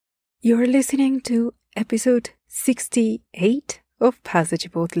You're listening to episode 68 of Pasa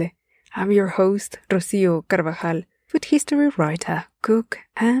Chipotle. I'm your host, Rocío Carvajal, food history writer, cook,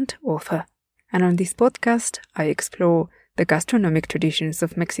 and author. And on this podcast, I explore the gastronomic traditions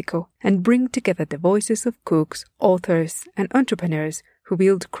of Mexico and bring together the voices of cooks, authors, and entrepreneurs who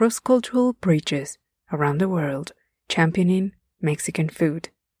build cross-cultural bridges around the world, championing Mexican food.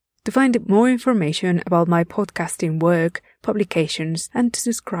 To find more information about my podcasting work, publications, and to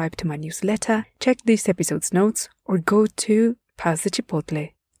subscribe to my newsletter, check this episode's notes or go to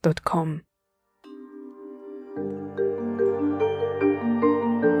pasachipotle.com.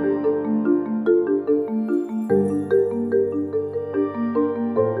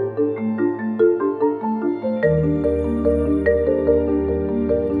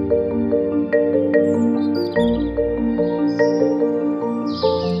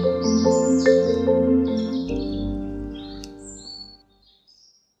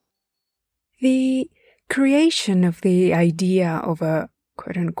 The creation of the idea of a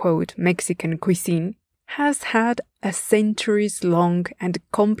quote-unquote Mexican cuisine has had a centuries-long and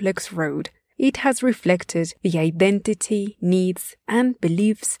complex road. It has reflected the identity, needs, and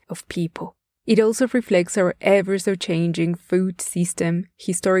beliefs of people. It also reflects our ever-so-changing food system,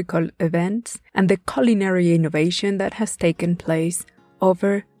 historical events, and the culinary innovation that has taken place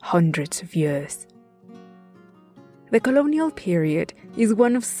over hundreds of years. The colonial period is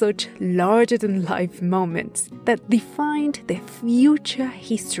one of such larger-than-life moments that defined the future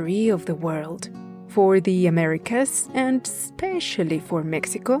history of the world. For the Americas, and especially for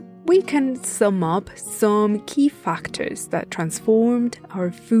Mexico, we can sum up some key factors that transformed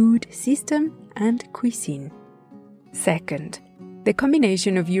our food system and cuisine. Second, the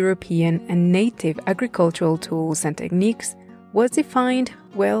combination of European and native agricultural tools and techniques was defined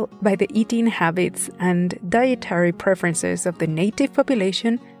well by the eating habits and dietary preferences of the native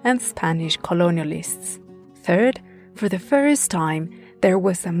population and Spanish colonialists. Third, for the first time, there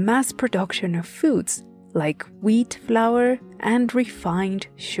was a mass production of foods like wheat flour and refined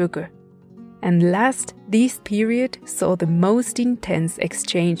sugar. And last, this period saw the most intense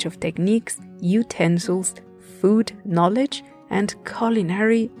exchange of techniques, utensils, food knowledge, and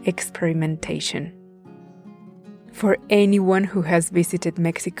culinary experimentation. For anyone who has visited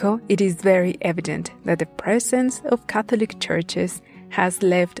Mexico, it is very evident that the presence of Catholic churches has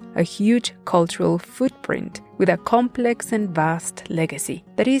left a huge cultural footprint with a complex and vast legacy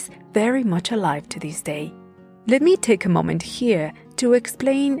that is very much alive to this day. Let me take a moment here to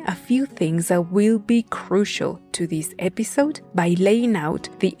explain a few things that will be crucial to this episode by laying out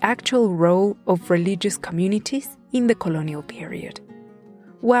the actual role of religious communities in the colonial period.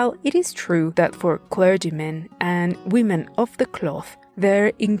 While it is true that for clergymen and women of the cloth,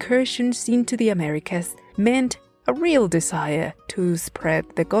 their incursions into the Americas meant a real desire to spread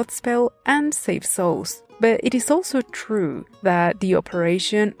the gospel and save souls, but it is also true that the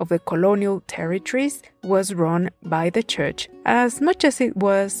operation of the colonial territories was run by the church as much as it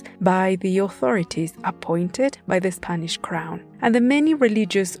was by the authorities appointed by the Spanish crown, and the many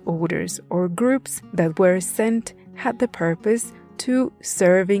religious orders or groups that were sent had the purpose to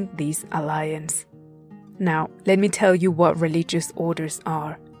serving this alliance. Now, let me tell you what religious orders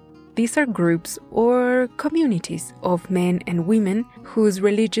are. These are groups or communities of men and women whose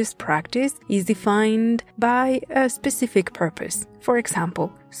religious practice is defined by a specific purpose. For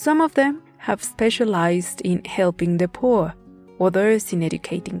example, some of them have specialized in helping the poor, others in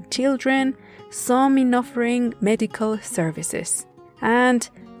educating children, some in offering medical services, and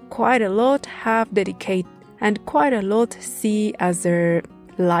quite a lot see as their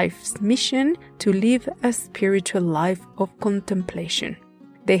life's mission to live a spiritual life of contemplation.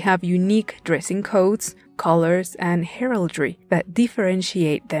 They have unique dressing codes, colors, and heraldry that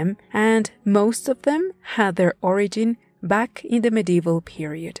differentiate them, and most of them had their origin back in the medieval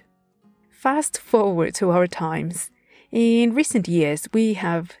period. Fast forward to our times. In recent years, we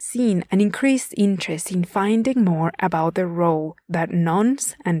have seen an increased interest in finding more about the role that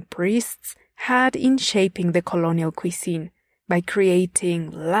nuns and priests had in shaping the colonial cuisine by creating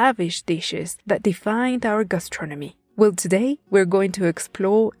lavish dishes that defined our gastronomy. Well, today we're going to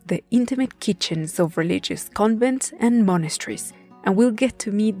explore the intimate kitchens of religious convents and monasteries, and we'll get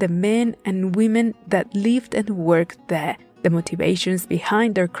to meet the men and women that lived and worked there, the motivations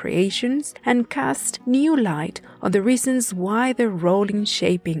behind their creations, and cast new light on the reasons why their role in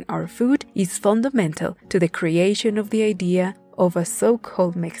shaping our food is fundamental to the creation of the idea of a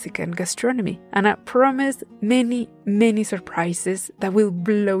so-called Mexican gastronomy. And I promise many surprises that will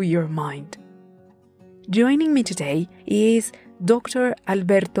blow your mind. Joining me today is Dr.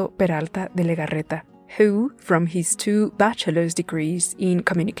 Alberto Peralta de Legarreta, who, from his 2 bachelor's degrees in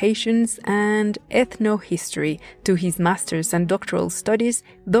communications and ethnohistory to his master's and doctoral studies,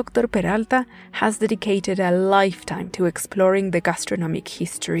 Dr. Peralta has dedicated a lifetime to exploring the gastronomic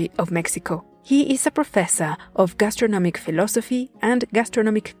history of Mexico. He is a professor of gastronomic philosophy and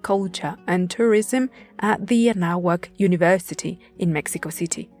gastronomic culture and tourism at the Anáhuac University in Mexico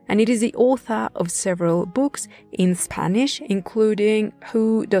City, and it is the author of several books in Spanish, including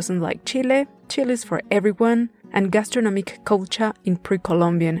Who Doesn't Like Chile?, Chile's for Everyone, and Gastronomic Culture in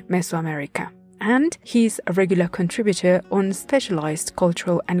Pre-Columbian Mesoamerica. And he's a regular contributor on specialized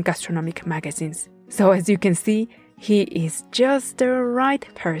cultural and gastronomic magazines. So as you can see, he is just the right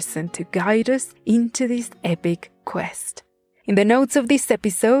person to guide us into this epic quest. In the notes of this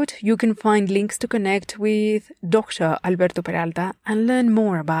episode, you can find links to connect with Dr. Alberto Peralta and learn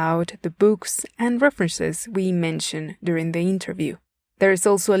more about the books and references we mention during the interview. There is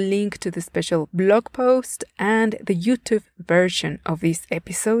also a link to the special blog post and the YouTube version of this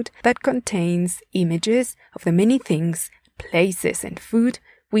episode that contains images of the many things, places, and food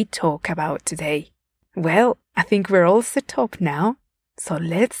we talk about today. Well, I think we're all set up now, so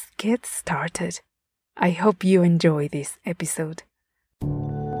let's get started. I hope you enjoy this episode.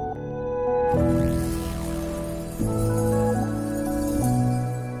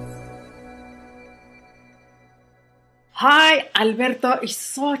 Hi, Alberto. It's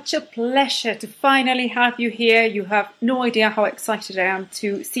such a pleasure to finally have you here. You have no idea how excited I am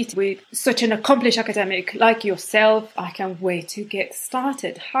to sit with such an accomplished academic like yourself. I can't wait to get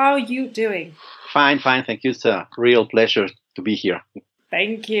started. How are you doing? Fine. Thank you. It's a real pleasure to be here.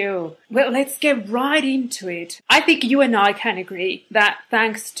 Thank you. Well, let's get right into it. I think you and I can agree that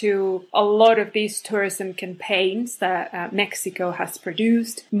thanks to a lot of these tourism campaigns that Mexico has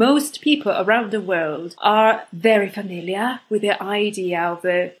produced, most people around the world are very familiar with the idea of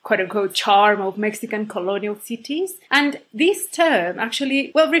the quote-unquote charm of Mexican colonial cities. And this term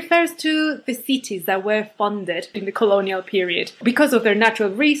actually, refers to the cities that were funded in the colonial period because of their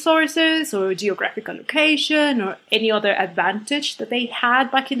natural resources or geographical location or any other advantage that they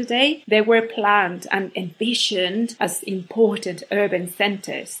had back in the day. They were planned and envisioned as important urban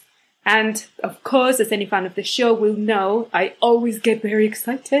centers. And of course, as any fan of the show will know, I always get very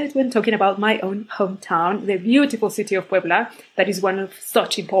excited when talking about my own hometown, the beautiful city of Puebla, that is one of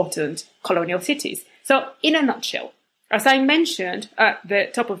such important colonial cities. So, in a nutshell, as I mentioned at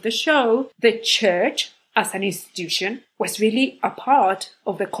the top of the show, the church as an institution was really a part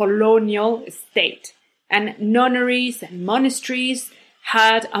of the colonial state. And nunneries and monasteries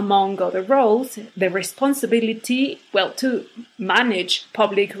had, among other roles, the responsibility, to manage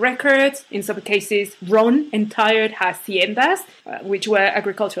public records, in some cases run entire haciendas, which were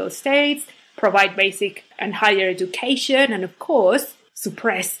agricultural estates, provide basic and higher education, and of course,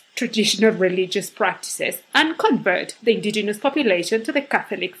 suppress traditional religious practices and convert the indigenous population to the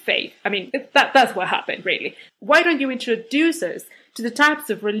Catholic faith. I mean, that's what happened, really. Why don't you introduce us to the types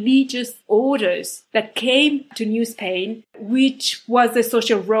of religious orders that came to New Spain, which was the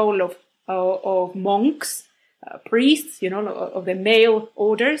social role of monks, priests, of the male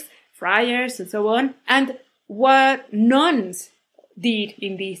orders, friars, and so on, and what nuns did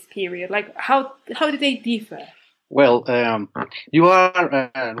in this period? Like, how did they differ? Well, you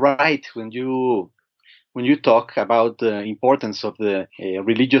are right when you talk about the importance of the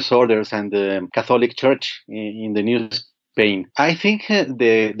religious orders and the Catholic Church in the New Spain. I think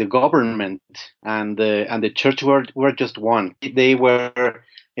the government and the church were just one. They were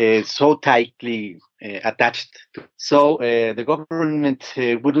so tightly attached to. So the government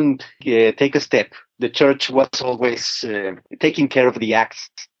wouldn't take a step. The church was always taking care of the acts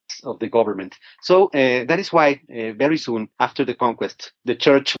of the government. So that is why very soon after the conquest, the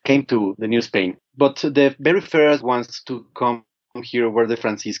church came to the New Spain. But the very first ones to come here were the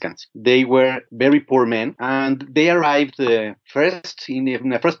Franciscans. They were very poor men, and they arrived first in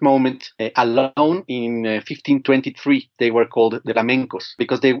the first moment alone in 1523. They were called the Flamencos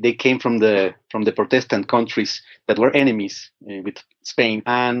because they came from the Protestant countries that were enemies with Spain,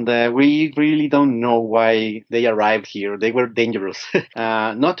 and we really don't know why they arrived here. They were dangerous.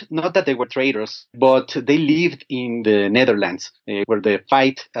 Not that they were traitors, but they lived in the Netherlands, where the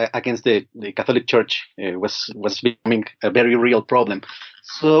fight against the Catholic Church was becoming a very real problem.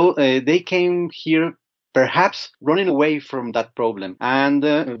 So they came here, perhaps running away from that problem, and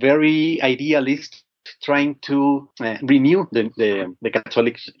very idealist, trying to renew the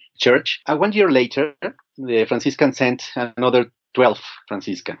Catholic Church. 1 year later, the Franciscans sent another 12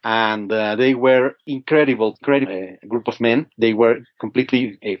 Franciscan, and they were incredible group of men. They were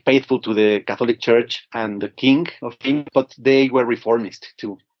completely faithful to the Catholic Church and the King of Kings, but they were reformist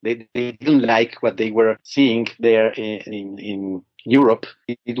too. They didn't like what they were seeing there in Europe.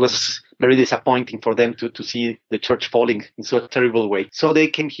 It was very disappointing for them to see the church falling in such a terrible way. So they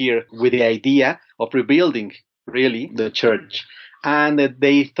came here with the idea of rebuilding really the church. And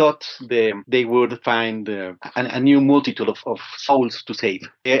they thought they would find a new multitude of souls to save.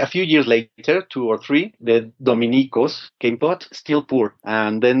 A few years later, 2 or 3, the Dominicos came, but still poor.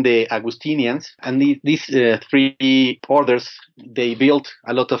 And then the Augustinians, and these 3 orders, they built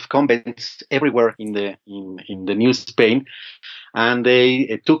a lot of convents everywhere in the New Spain, and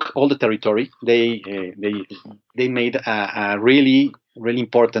they took all the territory. They made a really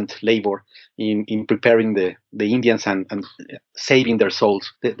important labor in preparing the Indians and saving their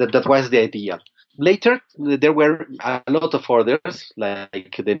souls. That was the idea. Later, there were a lot of orders,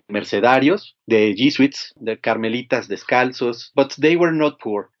 like the Mercedarios, the Jesuits, the Carmelitas Descalzos, but they were not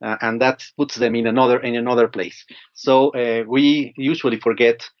poor, and that puts them in another place. So we usually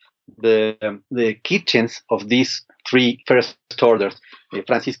forget the kitchens of these 3 first orders,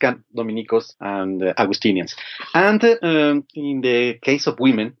 Franciscan, Dominicos, and Augustinians. And in the case of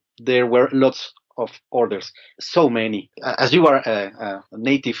women, there were lots of orders, so many. As you are a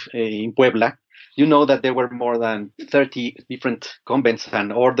native in Puebla, you know that there were more than 30 different convents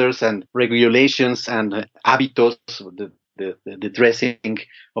and orders and regulations and habitos, the dressing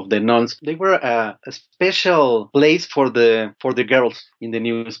of the nuns. They were a special place for the girls in the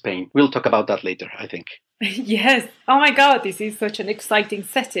New Spain. We'll talk about that later, I think. Yes. Oh my God, this is such an exciting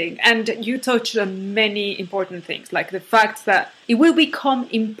setting. And you touched on many important things, like the fact that it will become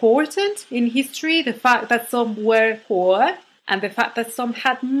important in history, the fact that some were poor, and the fact that some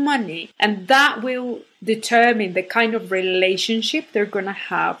had money. And that will determine the kind of relationship they're going to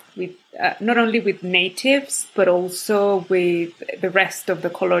have with not only with natives, but also with the rest of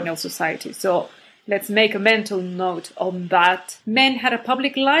the colonial society. So let's make a mental note on that. Men had a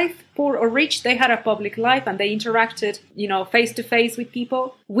public life, poor or rich, they had a public life and they interacted, face to face with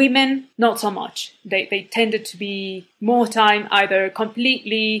people. Women, not so much. They tended to be more time either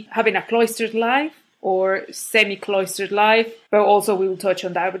completely having a cloistered life or semi-cloistered life, but also we will touch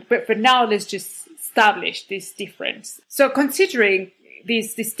on that. But for now, let's just establish this difference. So considering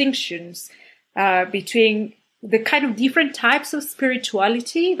these distinctions between the kind of different types of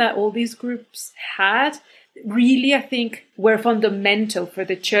spirituality that all these groups had, really, I think, were fundamental for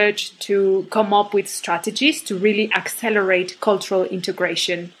the church to come up with strategies to really accelerate cultural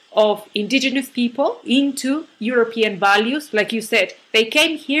integration of indigenous people into European values. Like you said, they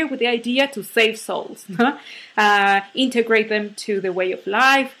came here with the idea to save souls, integrate them to the way of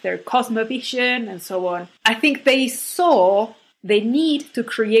life, their cosmovision, and so on. I think they saw the need to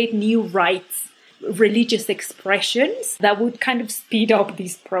create new rites, religious expressions that would kind of speed up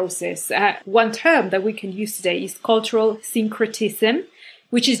this process. One term that we can use today is cultural syncretism,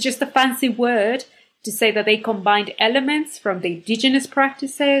 which is just a fancy word to say that they combined elements from the indigenous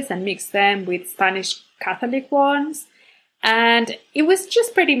practices and mixed them with Spanish Catholic ones. And it was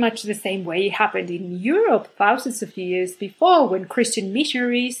just pretty much the same way it happened in Europe thousands of years before, when Christian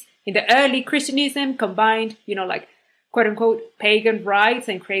missionaries in the early Christianism combined, like quote-unquote pagan rites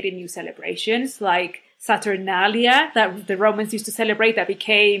and created new celebrations like Saturnalia that the Romans used to celebrate, that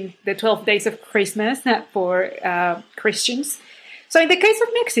became the 12 days of Christmas for Christians. So in the case of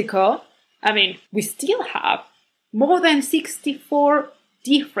Mexico, we still have more than 64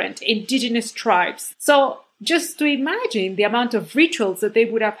 different indigenous tribes. So just to imagine the amount of rituals that they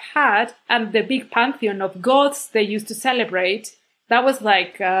would have had and the big pantheon of gods they used to celebrate, that was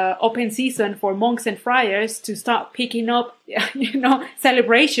like open season for monks and friars to start picking up,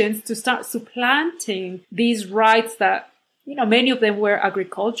 celebrations, to start supplanting these rites that, many of them were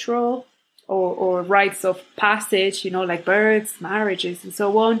agricultural or rites of passage, like births, marriages, and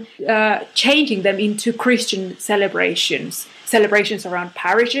so on, changing them into Christian celebrations around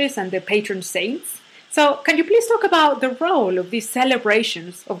parishes and the patron saints. So can you please talk about the role of these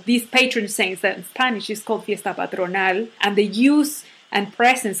celebrations of these patron saints that in Spanish is called Fiesta Patronal, and the use and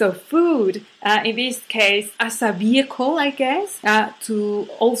presence of food, in this case, as a vehicle, I guess, to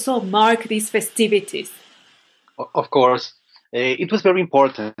also mark these festivities? Of course. It was very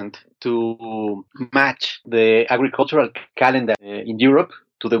important to match the agricultural calendar in Europe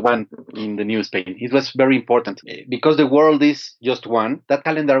to the one in the New Spain. It was very important because the world is just one. That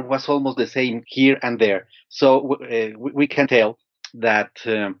calendar was almost the same here and there. So we can tell that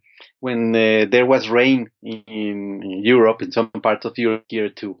when there was rain in Europe, in some parts of Europe here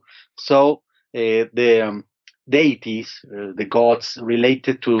too. So the deities, the gods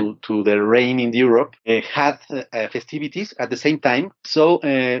related to the rain in Europe had festivities at the same time. So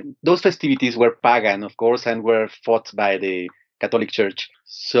those festivities were pagan, of course, and were fought by the Catholic Church.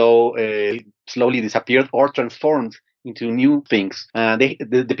 So slowly disappeared or transformed into new things.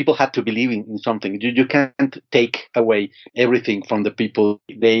 The people had to believe in something. You can't take away everything from the people.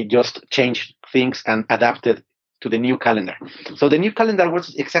 They just changed things and adapted to the new calendar. So the new calendar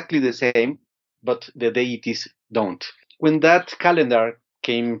was exactly the same, but the deities don't. When that calendar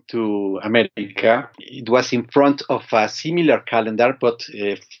came to America, it was in front of a similar calendar, but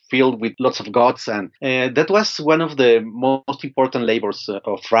filled with lots of gods. And that was one of the most important labors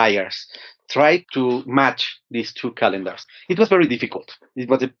of friars. Try to match these two calendars. It was very difficult. It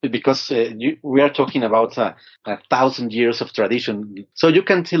was because we are talking about 1,000 years of tradition. So you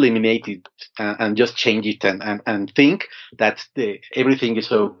can't eliminate it and just change it and think that everything is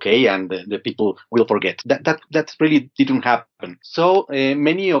okay and the people will forget. That really didn't happen. So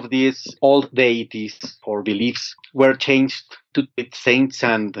many of these old deities or beliefs were changed to saints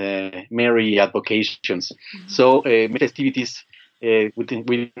and Mary advocations. Mm-hmm. So festivities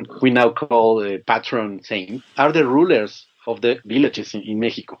we now call patron saints are the rulers of the villages in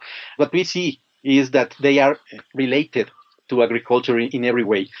Mexico. What we see is that they are related to agriculture in every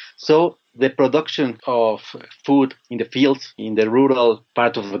way. So the production of food in the fields, in the rural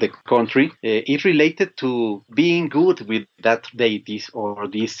part of the country, is related to being good with that deities or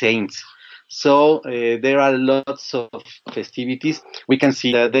these saints. So there are lots of festivities. We can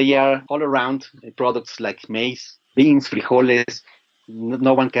see that they are all around products like maize, beans, frijoles.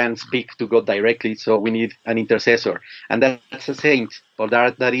 No one can speak to God directly, so we need an intercessor. And that's a saint, or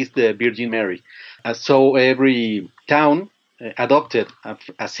that is the Virgin Mary. So every town adopted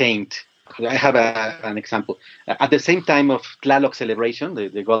a saint. I have an example. At the same time of Tlaloc celebration,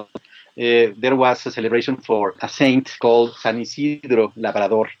 the god, there was a celebration for a saint called San Isidro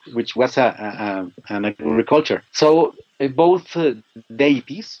Labrador, which was an agriculture. So both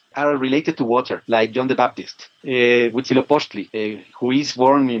deities are related to water, like John the Baptist. Huitzilopochtli, who is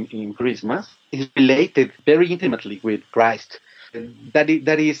born in Christmas, is related very intimately with Christ. That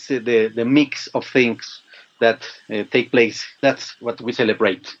is the mix of things that take place. That's what we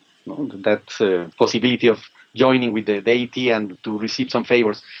celebrate. That possibility of joining with the deity and to receive some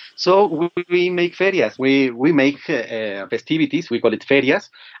favors. So we make ferias. We make festivities. We call it ferias,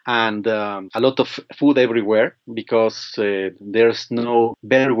 and a lot of food everywhere because there's no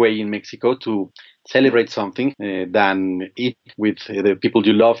better way in Mexico to celebrate something than eat with the people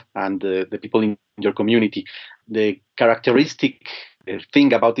you love and the people in your community. The characteristic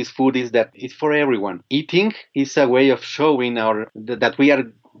thing about this food is that it's for everyone. Eating is a way of showing that we are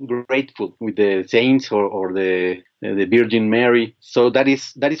grateful with the saints or the Virgin Mary. So that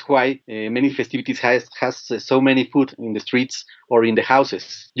is why many festivities has so many food in the streets or in the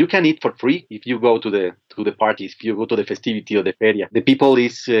houses. You can eat for free if you go to the parties, if you go to the festivity or the feria. The people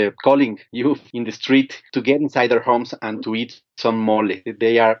is calling you in the street to get inside their homes and to eat some mole.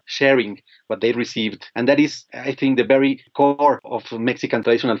 They are sharing what they received, and that is, I think, the very core of Mexican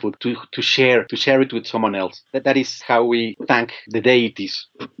traditional food, to share it with someone else. That is how we thank the deities,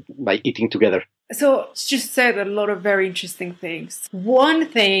 by eating together. So just said a lot of very interesting things. One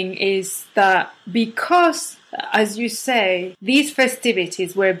thing is that because, as you say, these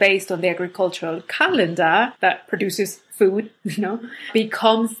festivities were based on the agricultural calendar that produces food,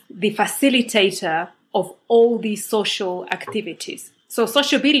 becomes the facilitator of all these social activities. So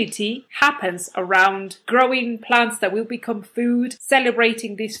sociability happens around growing plants that will become food,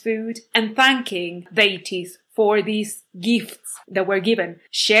 celebrating this food, and thanking deities for these gifts that were given.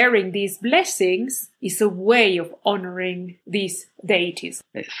 Sharing these blessings is a way of honoring these deities.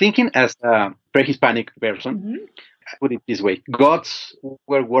 Thinking as a pre-Hispanic person, I put it this way. Gods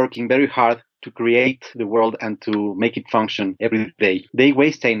were working very hard to create the world and to make it function every day. They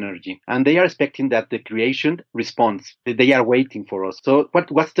waste energy, and they are expecting that the creation responds. They are waiting for us. So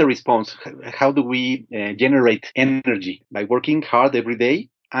what's the response? How do we generate energy? By working hard every day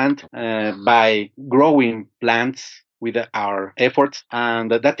and by growing plants with our efforts,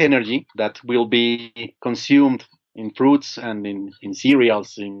 and that energy that will be consumed in fruits and in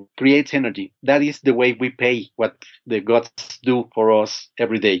cereals creates energy. That is the way we pay what the gods do for us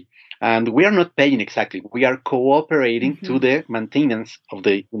every day. And we are not paying exactly. We are cooperating to the maintenance of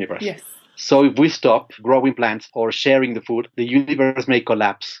the universe. Yes. So if we stop growing plants or sharing the food, the universe may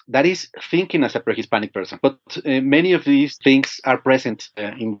collapse. That is thinking as a pre-Hispanic person. But many of these things are present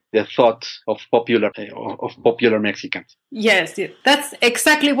in the thought of popular Mexicans. Yes, that's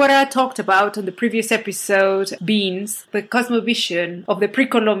exactly what I talked about on the previous episode, Beans, the cosmovision of the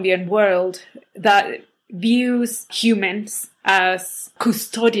pre-Columbian world that views humans as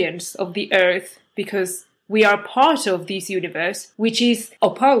custodians of the earth because we are part of this universe, which is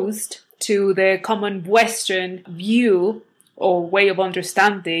opposed to the common Western view or way of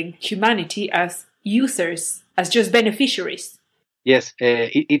understanding humanity as users, as just beneficiaries. Yes,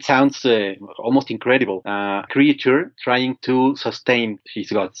 it sounds almost incredible. A creature trying to sustain his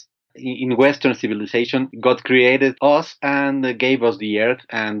gods. In Western civilization, God created us and gave us the earth,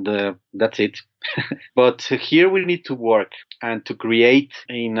 and that's it. But here we need to work and to create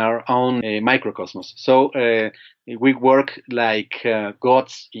in our own microcosmos. So we work like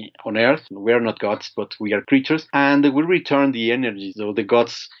gods on earth. We are not gods, but we are creatures, and we return the energy. So the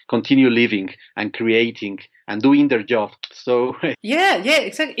gods continue living and creating and doing their job. So yeah,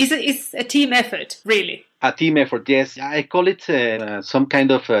 exactly. It's a team effort, really. A team effort, yes. I call it some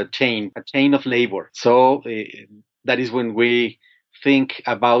kind of a chain of labor. So that is when we think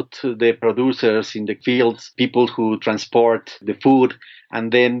about the producers in the fields, people who transport the food,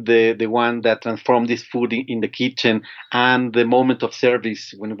 and then the one that transform this food in the kitchen, and the moment of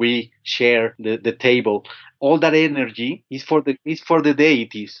service when we share the table. All that energy is for the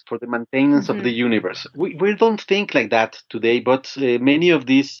deities, for the maintenance of the universe. We don't think like that today, but many of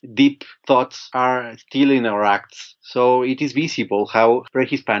these deep thoughts are still in our acts. So it is visible how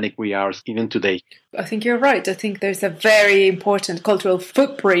pre-Hispanic we are even today. I think you're right. I think there's a very important cultural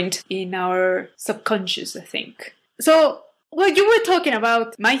footprint in our subconscious, I think. So, well, you were talking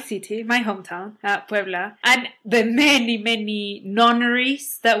about my city, my hometown, Puebla, and the many, many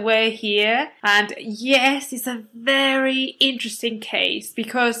nunneries that were here. And yes, it's a very interesting case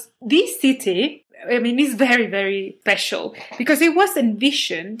because this city, I mean, it's very, very special because it was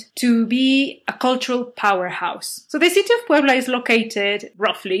envisioned to be a cultural powerhouse. So the city of Puebla is located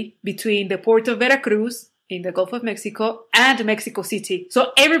roughly between the port of Veracruz in the Gulf of Mexico and Mexico City.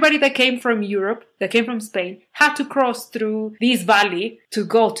 So everybody that came from Europe, that came from Spain, had to cross through this valley to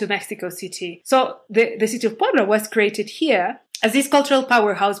go to Mexico City. So the city of Puebla was created here as this cultural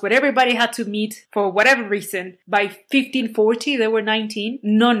powerhouse where everybody had to meet for whatever reason. By 1540, there were 19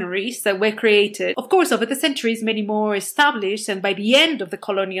 nunneries that were created. Of course, over the centuries, many more established, and by the end of the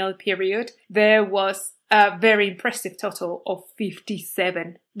colonial period, there was a very impressive total of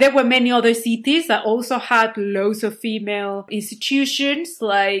 57. There were many other cities that also had loads of female institutions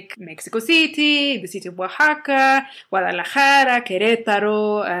like Mexico City, the city of Oaxaca, Guadalajara,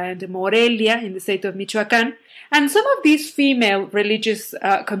 Querétaro, and Morelia in the state of Michoacán. And some of these female religious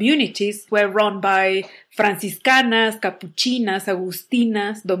communities were run by Franciscanas, Capuchinas,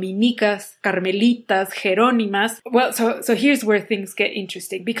 Agustinas, Dominicas, Carmelitas, Jerónimas. Well, so here's where things get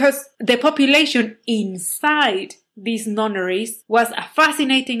interesting because the population inside these nunneries was a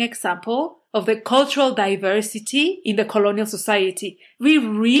fascinating example of the cultural diversity in the colonial society. We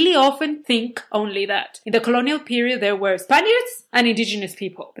really often think only that in the colonial period there were Spaniards and indigenous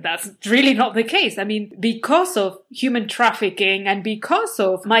people, but that's really not the case. I mean, because of human trafficking and because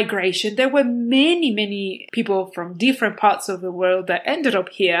of migration, there were many, many people from different parts of the world that ended up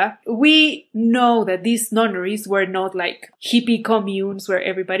here. We know that these nunneries were not like hippie communes where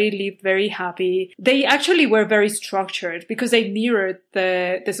everybody lived very happy. They actually were very structured because they mirrored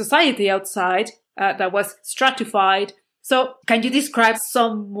the society outside that was stratified. So can you describe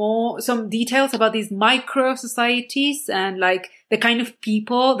some details about these micro societies and like the kind of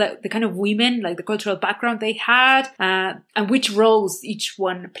people, the kind of women, like the cultural background they had, and which roles each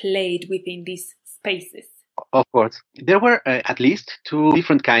one played within these spaces? Of course, there were at least two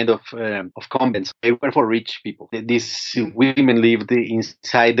different kind of convents. They were for rich people. These women lived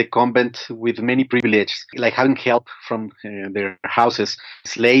inside the convent with many privileges, like having help from their houses,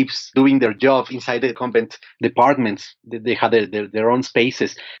 slaves doing their job inside the convent departments. They had their own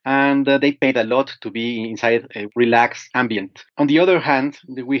spaces, and they paid a lot to be inside a relaxed ambient. On the other hand,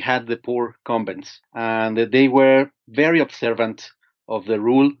 we had the poor convents, and they were very observant of the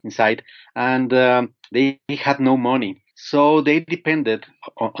rule inside, and they had no money. So they depended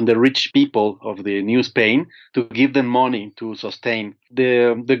on the rich people of the New Spain to give them money to sustain.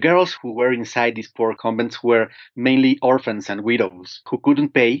 The girls who were inside these poor convents were mainly orphans and widows who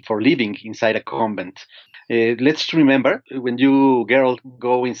couldn't pay for living inside a convent. Let's remember, when you girl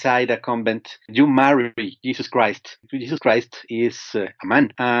go inside a convent, you marry Jesus Christ. Jesus Christ is a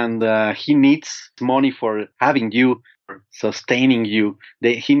man, and he needs money for having you, sustaining you.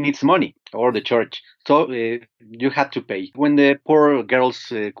 He needs money, or the church. So you had to pay. When the poor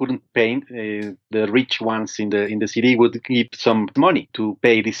girls couldn't pay, the rich ones in the city would give some money to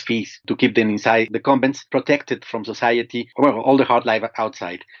pay these fees to keep them inside the convents, protected from society, well, all the hard life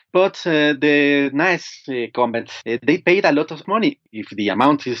outside. But the nice convents, they paid a lot of money. If the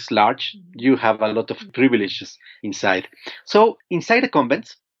amount is large, you have a lot of privileges inside. So inside the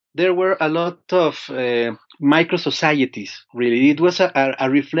convents, there were a lot of micro societies. Really, it was a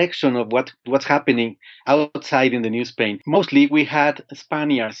reflection of what's happening outside in the New Spain. Mostly, we had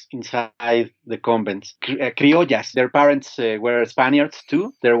Spaniards inside the convents, criollas. Their parents were Spaniards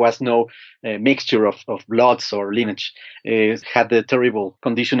too. There was no mixture of bloods or lineage. Had the terrible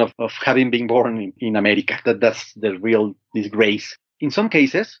condition of having been born in America. That's the real disgrace. In some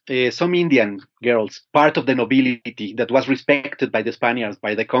cases, some Indian girls, part of the nobility that was respected by the Spaniards,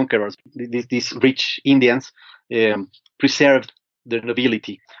 by the conquerors, these rich Indians, preserved their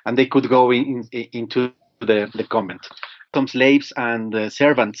nobility, and they could go into the convent. Some slaves and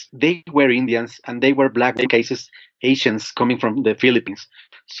servants, they were Indians, and they were black, in cases Asians coming from the Philippines.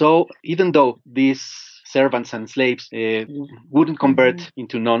 So even though these servants and slaves wouldn't convert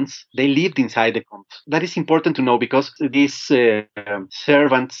into nuns, they lived inside the convent. That is important to know, because these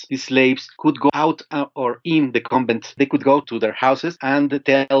servants, these slaves, could go out or in the convent. They could go to their houses and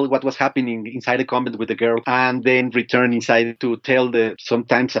tell what was happening inside the convent with the girl, and then return inside to tell the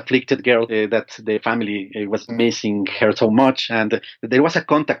sometimes afflicted girl that the family was missing her so much, and there was a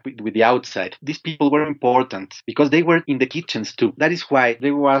contact with the outside. These people were important because they were in the kitchens too. That is why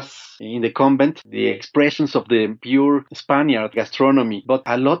there was in the convent the expressions of the pure Spaniard gastronomy, but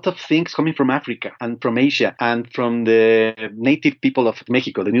a lot of things coming from Africa and from Asia and from the native people of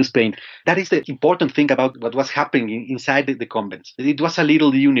Mexico, the New Spain. That is the important thing about what was happening inside the convents. It was a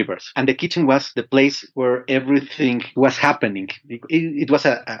little universe, and the kitchen was the place where everything was happening. It was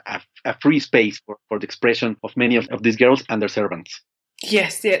a free space for the expression of many of these girls and their servants.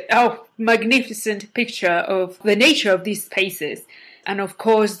 Yes, yeah. Oh, magnificent picture of the nature of these spaces. And of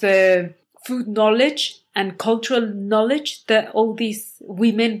course, the food knowledge and cultural knowledge that all these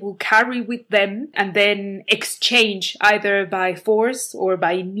women will carry with them and then exchange either by force or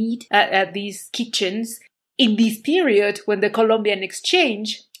by need at these kitchens. In this period, when the Colombian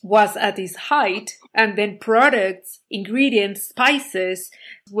exchange was at its height, and then products, ingredients, spices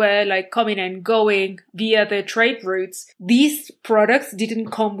were like coming and going via the trade routes, these products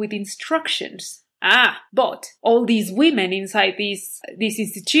didn't come with instructions. But all these women inside these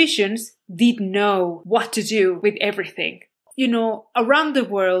institutions did know what to do with everything. You know, around the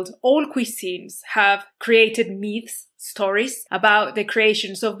world, all cuisines have created myths, stories about the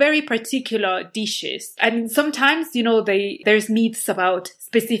creations of very particular dishes. And sometimes, you know, there's myths about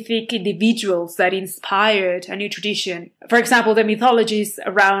specific individuals that inspired a new tradition. For example, the mythologies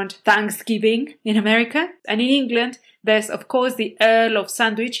around Thanksgiving in America, and in England, there's, of course, the Earl of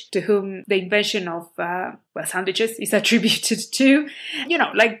Sandwich, to whom the invention of, sandwiches is attributed to. You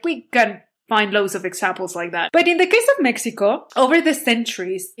know, like we can find loads of examples like that. But in the case of Mexico, over the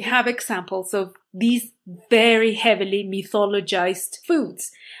centuries, we have examples of these very heavily mythologized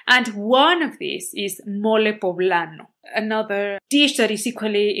foods. And one of these is mole poblano, another dish that is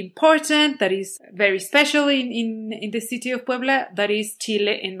equally important, that is very special in the city of Puebla, that is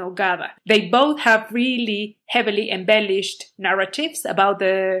chile en nogada. They both have really heavily embellished narratives about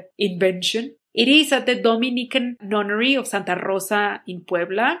the invention. It is at the Dominican nunnery of Santa Rosa in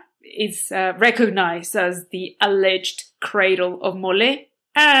Puebla. It's recognized as the alleged cradle of mole,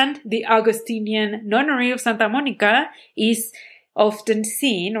 and the Augustinian nunnery of Santa Monica is often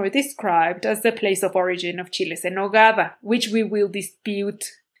seen or described as the place of origin of chiles en nogada, which we will dispute.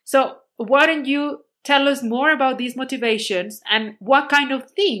 So why don't you tell us more about these motivations and what kind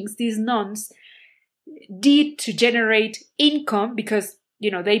of things these nuns did to generate income? Because,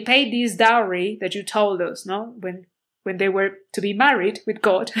 you know, they paid this dowry that you told us, no? When they were to be married with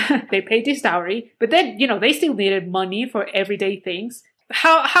God, they paid this dowry, but then, you know, they still needed money for everyday things.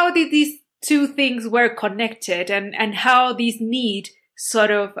 How did these two things were connected, and how this need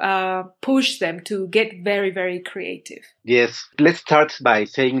sort of push them to get very, very creative? Yes, let's start by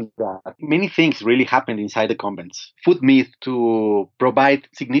saying that many things really happened inside the convents. Food myth to provide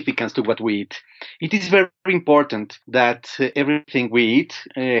significance to what we eat. It is very important that everything we eat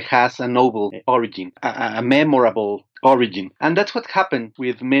has a noble origin, a memorable origin. And that's what happened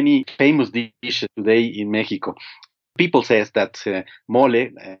with many famous dishes today in Mexico. People say that mole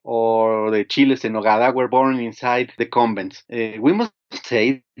or the chiles en nogada were born inside the convents. We must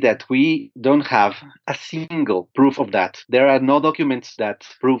say that we don't have a single proof of that. There are no documents that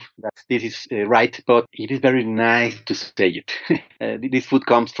prove that this is right, but it is very nice to say it. This food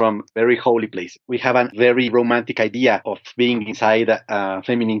comes from very holy places. We have a very romantic idea of being inside a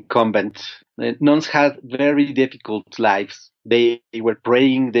feminine convent. Nuns had very difficult lives. They were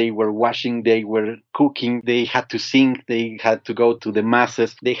praying, they were washing, they were cooking, they had to sing, they had to go to the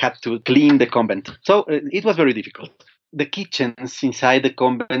masses, they had to clean the convent. So it was very difficult. the kitchens inside the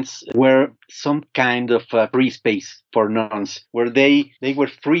convents were some kind of free space for nuns, where they were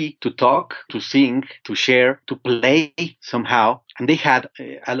free to talk, to sing, to share, to play somehow, and they had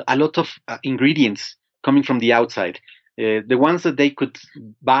a lot of ingredients coming from the outside. The ones that they could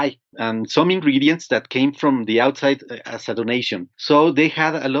buy, and some ingredients that came from the outside as a donation. So they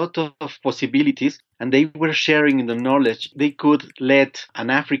had a lot of possibilities, and they were sharing the knowledge. They could let an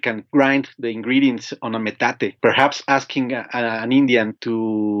African grind the ingredients on a metate, perhaps asking an Indian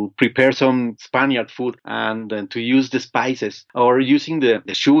to prepare some Spaniard food and to use the spices, or using the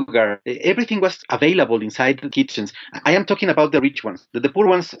sugar. Everything was available inside the kitchens. I am talking about the rich ones. The poor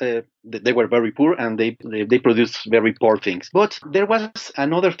ones, they were very poor, and they produced very poor things. But there was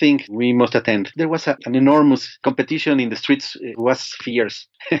another thing we must attend. There was an enormous competition in the streets. It was fierce.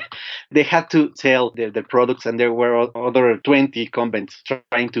 They had to sell their products, and there were other 20 convents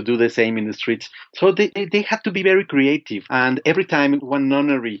trying to do the same in the streets. So they had to be very creative. And every time one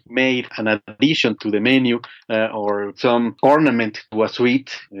nunnery made an addition to the menu or some ornament to a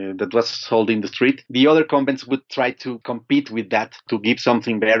sweet that was sold in the street, the other convents would try to compete with that to give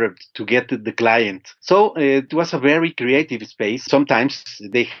something better to get the client. So it was a very creative space. Sometimes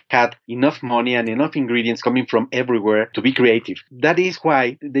they had enough money and enough ingredients coming from everywhere to be creative. That is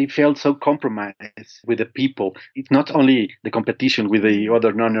why they felt so compromised with the people. It's not only the competition with the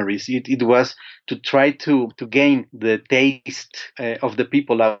other nunneries. It was to try to gain the taste of the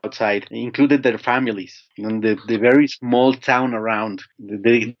people outside, included their families. And the very small town around,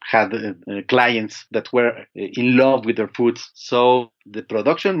 they had clients that were in love with their foods. So the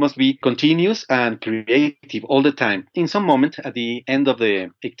production must be continuous and creative all the time. In some moment, at the end of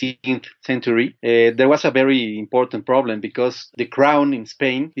the 18th century, there was a very important problem, because the crown in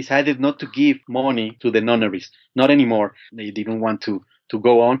Spain decided not to give money to the nunneries. Not anymore. They didn't want to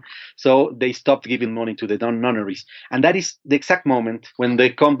go on. So they stopped giving money to the nunneries. And that is the exact moment when the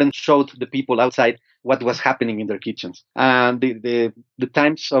convent showed the people outside what was happening in their kitchens. And the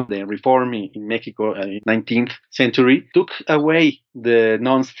times of the reform in Mexico, 19th century, took away the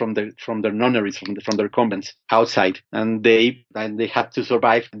nuns from their nunneries, from their convents outside, and they had to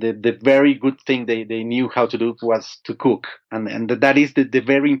survive. The very good thing they knew how to do was to cook, and that is the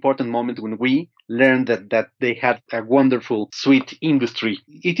very important moment when we learned that they had a wonderful sweet industry.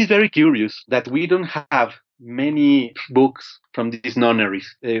 It is very curious that we don't have many books from these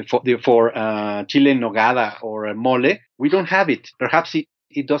nunneries for chile en nogada or mole. We don't have it. Perhaps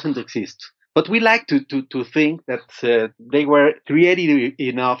it doesn't exist. But we like to think that they were creative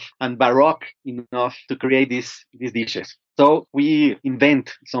enough and baroque enough to create these dishes. So we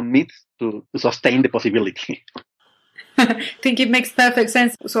invent some myths to sustain the possibility. I think it makes perfect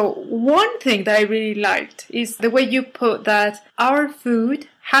sense. So one thing that I really liked is the way you put that our food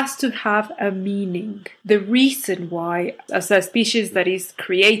has to have a meaning. The reason why, as a species that is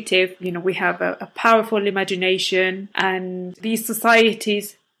creative, we have a powerful imagination, and these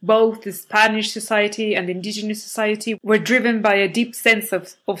societies, both the Spanish society and the indigenous society, were driven by a deep sense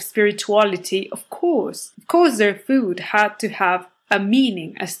of spirituality. Of course, their food had to have a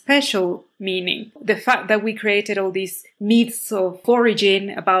meaning, a special meaning. The fact that we created all these myths of origin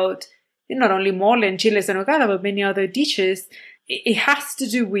about not only mole and chiles en nogada, but many other dishes, it has to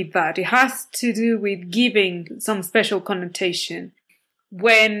do with that. It has to do with giving some special connotation.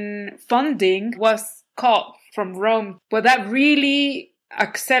 When funding was cut from Rome, well, that really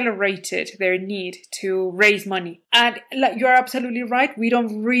accelerated their need to raise money. And you're absolutely right, we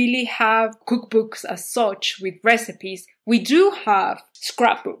don't really have cookbooks as such with recipes. We do have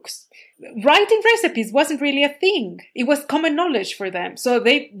scrapbooks. Writing recipes wasn't really a thing. It was common knowledge for them. So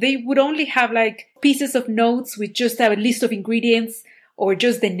they would only have pieces of notes with just a list of ingredients or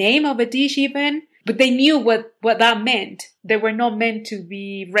just the name of a dish even. But they knew what that meant. They were not meant to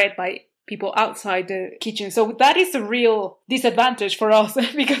be read by people outside the kitchen. So that is a real disadvantage for us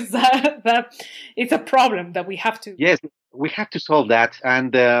because that it's a problem that we have to... Yes, we have to solve that.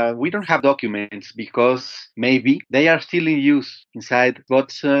 And we don't have documents because maybe they are still in use inside,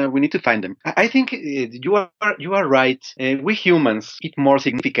 but we need to find them. I think you are right. We humans eat more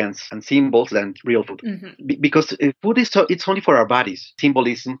significance and symbols than real food. Mm-hmm. Because food it's only for our bodies.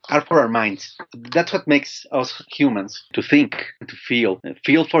 Symbolism are for our minds. That's what makes us humans, to think, to feel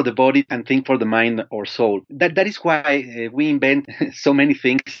for the body and think for the mind or soul. That is why we invent so many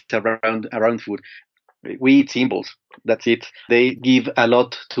things around food. We eat symbols. That's it. They give a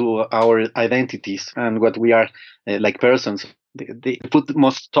lot to our identities and what we are like persons. The food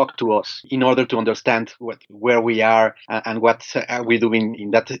must talk to us in order to understand where we are and what are we doing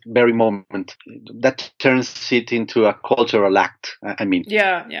in that very moment. That turns it into a cultural act.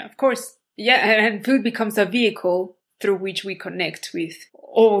 Yeah, of course. Yeah, and food becomes a vehicle through which we connect with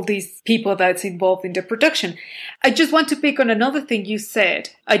all these people that's involved in the production. I just want to pick on another thing you said.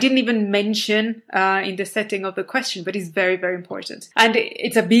 I didn't even mention in the setting of the question, but it's very, very important. And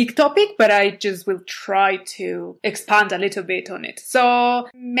it's a big topic, but I just will try to expand a little bit on it. So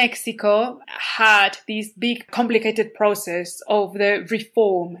Mexico had this big, complicated process of the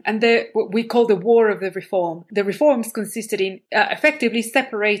reform and what we call the War of the Reform. The reforms consisted in effectively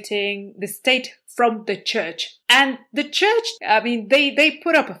separating the state from the church. And the church, they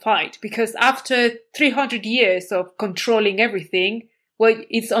put up a fight because after 300 years of controlling everything, well,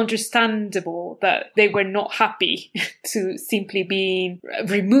 it's understandable that they were not happy to simply be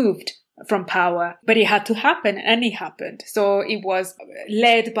removed from power. But it had to happen, and it happened. So it was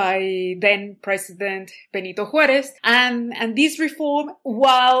led by then President Benito Juarez. And this reform,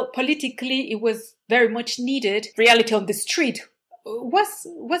 while politically it was very much needed, reality on the street was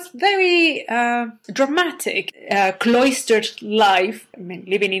very dramatic. Cloistered life,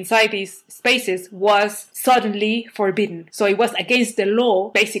 living inside these spaces, was suddenly forbidden. So it was against the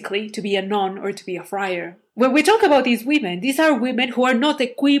law, basically, to be a nun or to be a friar. When we talk about these are women who are not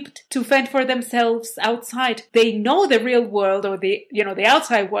equipped to fend for themselves outside. They know the real world or the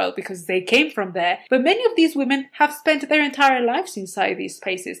outside world because they came from there. But many of these women have spent their entire lives inside these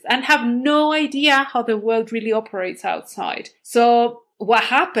spaces and have no idea how the world really operates outside. So what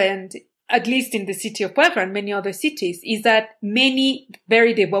happened, at least in the city of Puebla and many other cities, is that many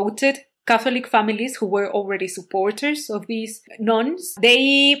very devoted Catholic families who were already supporters of these nuns,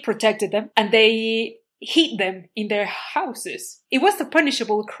 they protected them and they hid them in their houses. It was a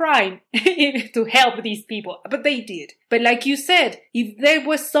punishable crime to help these people, but they did. But like you said, if there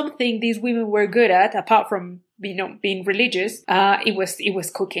was something these women were good at, apart from being religious, it was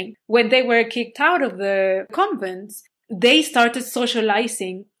cooking. When they were kicked out of the convents, they started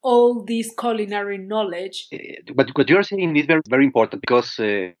socializing all this culinary knowledge. But what you're saying is very, very important because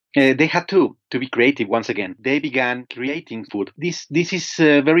they had to be creative once again. They began creating food. This is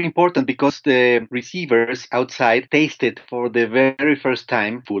very important because the receivers outside tasted for the very first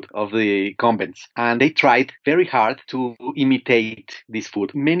time food of the convents, and they tried very hard to imitate this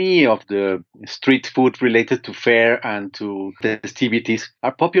food. Many of the street food related to fair and to festivities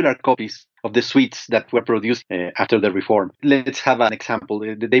are popular copies of the sweets that were produced after the reform. Let's have an example.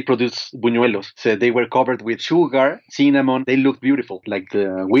 They produced buñuelos. So they were covered with sugar, cinnamon. They looked beautiful, like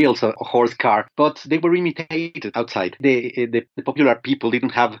the wheels of a horse car, but they were imitated outside. The popular people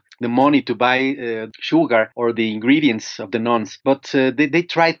didn't have the money to buy sugar or the ingredients of the nuns, but they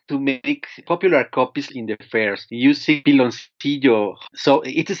tried to make popular copies in the fairs using piloncillo. So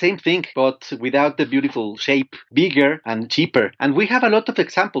it's the same thing, but without the beautiful shape, bigger and cheaper. And we have a lot of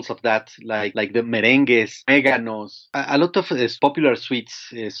examples of that, like the merengues, meganos, a lot of popular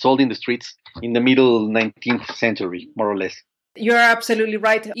sweets sold in the streets in the middle 19th century, more or less. You're absolutely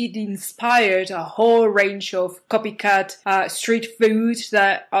right. It inspired a whole range of copycat street foods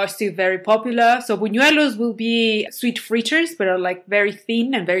that are still very popular. So buñuelos will be sweet fritters, but are like very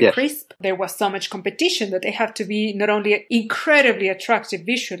thin and very crisp. There was so much competition that they have to be not only incredibly attractive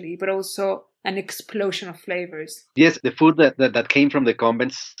visually, but also an explosion of flavors. Yes, the food that came from the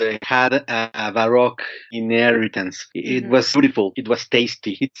convents had a Baroque inheritance. It was beautiful. It was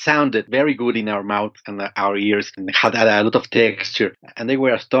tasty. It sounded very good in our mouth and our ears, and had a lot of texture. And they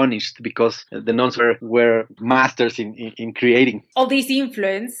were astonished because the nuns were masters in creating. All this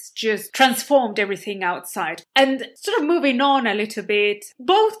influence just transformed everything outside. And sort of moving on a little bit,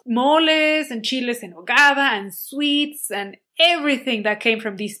 both moles and chiles en nogada and sweets and everything that came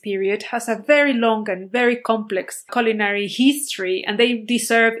from this period has a very long and very complex culinary history, and they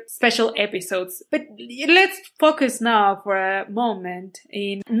deserve special episodes. But let's focus now for a moment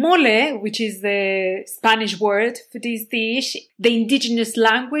in mole, which is the Spanish word for this dish, the indigenous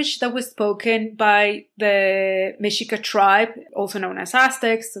language that was spoken by the Mexica tribe, also known as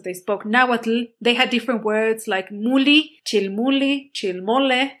Aztecs. So they spoke Nahuatl. They had different words like muli,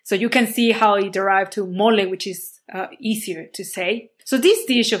 chilmole. So you can see how it derived to mole, which is easier to say. So this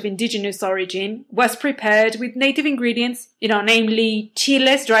dish of indigenous origin was prepared with native ingredients, namely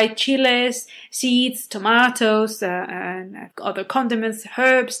chiles, dried chiles, seeds, tomatoes, and other condiments,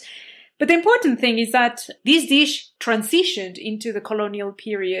 herbs. But the important thing is that this dish transitioned into the colonial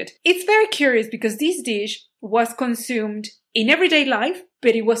period. It's very curious because this dish was consumed in everyday life,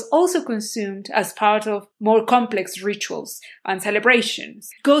 but it was also consumed as part of more complex rituals and celebrations.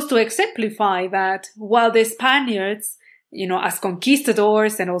 It goes to exemplify that while the Spaniards, as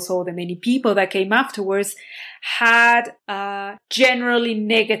conquistadors and also the many people that came afterwards, had a generally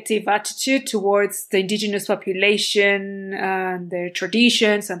negative attitude towards the indigenous population and their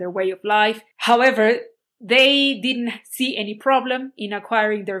traditions and their way of life. However, they didn't see any problem in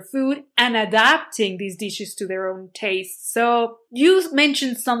acquiring their food and adapting these dishes to their own taste. So you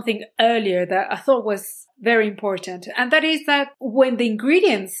mentioned something earlier that I thought was very important, and that is that when the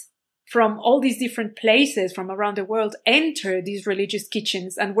ingredients from all these different places from around the world entered these religious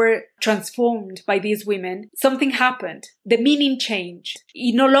kitchens and were transformed by these women, something happened. The meaning changed.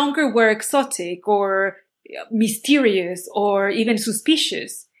 It no longer were exotic or mysterious or even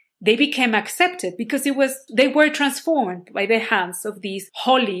suspicious. They became accepted because they were transformed by the hands of these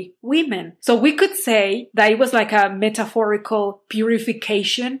holy women. So we could say that it was like a metaphorical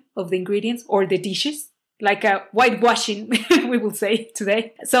purification of the ingredients or the dishes, like a whitewashing, we will say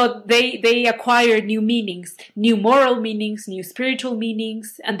today. So they acquired new meanings, new moral meanings, new spiritual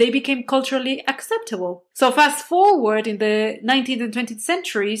meanings, and they became culturally acceptable. So fast forward in the 19th and 20th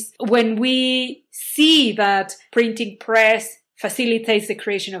centuries, when we see that printing press facilitates the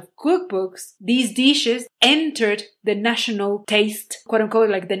creation of cookbooks, these dishes entered the national taste, quote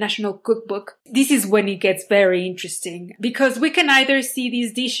unquote, like the national cookbook. This is when it gets very interesting, because we can either see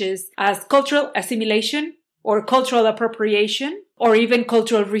these dishes as cultural assimilation or cultural appropriation or even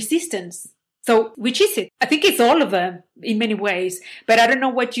cultural resistance. So which is it? I think it's all of them in many ways, but I don't know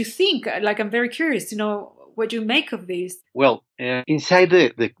what you think. Like, I'm very curious to know what you make of this. Well, inside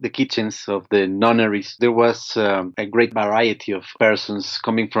the kitchens of the nunneries, there was a great variety of persons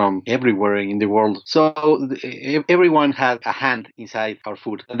coming from everywhere in the world. So everyone had a hand inside our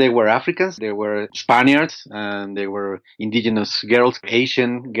food. They were Africans, they were Spaniards, and they were indigenous girls,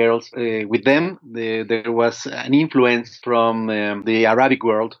 Asian girls. With them, there was an influence from the Arabic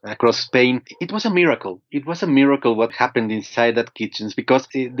world across Spain. It was a miracle. It was a miracle what happened inside that kitchens, because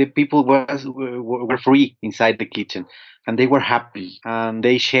the people were free inside the kitchen. And they were happy, and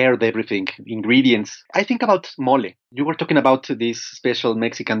they shared everything, ingredients. I think about mole. You were talking about this special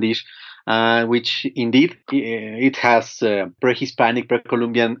Mexican dish, which indeed it has pre-Hispanic,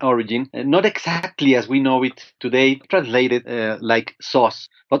 pre-Columbian origin. Not exactly as we know it today, translated like sauce.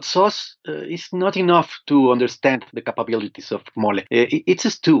 But sauce is not enough to understand the capabilities of mole. It's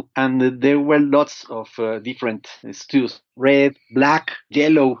a stew, and there were lots of different stews: red, black,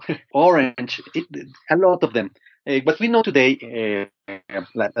 yellow, orange, a lot of them. But we know today,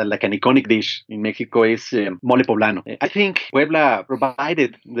 like an iconic dish in Mexico is mole poblano. I think Puebla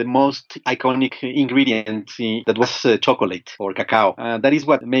provided the most iconic ingredient that was chocolate or cacao. That is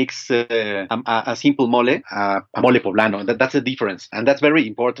what makes a simple mole a mole poblano. That's the difference. And that's very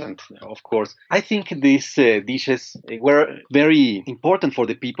important, of course. I think these dishes were very important for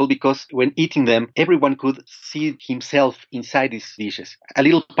the people, because when eating them, everyone could see himself inside these dishes. A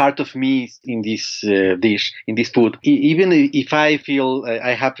little part of me is in this dish, in this food. Even if I feel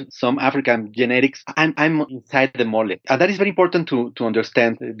I have some African genetics, I'm inside the mole. And that is very important to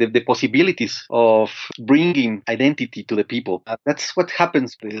understand the possibilities of bringing identity to the people. That's what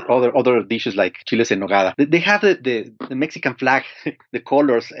happens with other dishes like chiles en nogada. They have the Mexican flag, the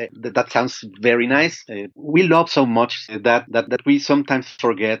colors. That sounds very nice. We love so much that we sometimes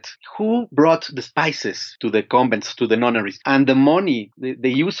forget who brought the spices to the convents, to the nunneries. And the money, the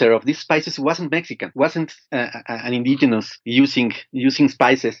user of these spices wasn't Mexican, wasn't an indigenous using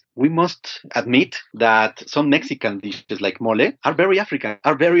spices. We must admit that some Mexican dishes like mole are very African,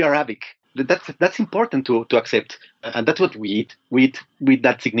 are very Arabic. That's important to accept, and that's what we eat. We eat with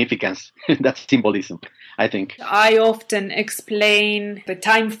that significance, that symbolism, I think. I often explain the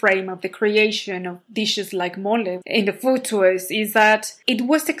time frame of the creation of dishes like mole in the food tours is that it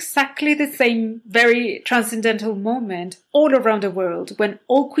was exactly the same very transcendental moment all around the world when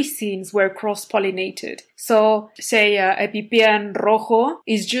all cuisines were cross-pollinated. So, say a pipián rojo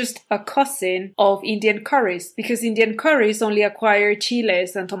is just a cousin of Indian curries, because Indian curries only acquire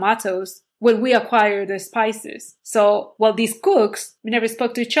chiles and tomatoes when we acquire the spices. So while these cooks never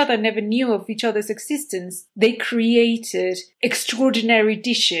spoke to each other, never knew of each other's existence, they created extraordinary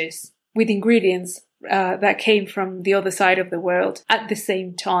dishes with ingredients that came from the other side of the world at the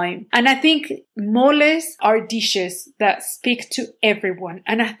same time. And I think moles are dishes that speak to everyone.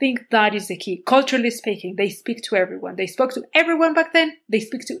 And I think that is the key. Culturally speaking, they speak to everyone. They spoke to everyone back then. They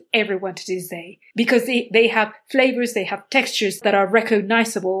speak to everyone to this day. Because they have flavors, they have textures that are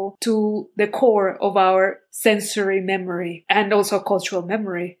recognizable to the core of our sensory memory and also cultural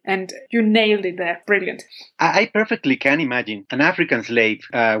memory. And you nailed it there. Brilliant. I perfectly can imagine an African slave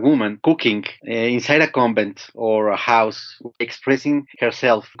woman cooking inside a convent or a house, expressing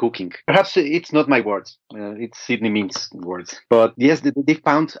herself cooking. Perhaps it's not my words, it's Sidney Mint's words. But yes, they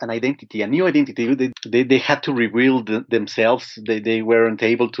found an identity, a new identity. They had to reveal themselves. They weren't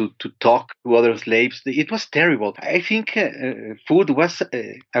able to talk to other slaves. It was terrible. I think food was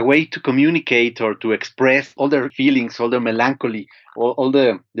a way to communicate or to express all their feelings, all their melancholy, all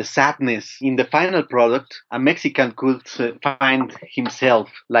the sadness. In the final product, a Mexican could find himself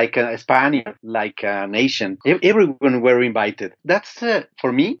like a Spaniard, like an Asian. Everyone were invited. That's,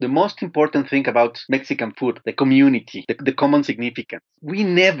 for me, the most important thing about Mexican food, the community, the common significance. We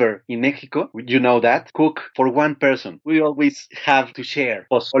never, in Mexico, you know that, cook for one person. We always have to share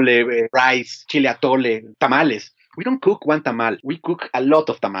pozole, rice, chile atole, tamales. We don't cook one tamal. We cook a lot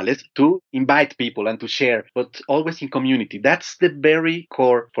of tamales to invite people and to share, but always in community. That's the very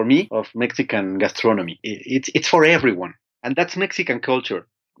core, for me, of Mexican gastronomy. It's for everyone. And that's Mexican culture.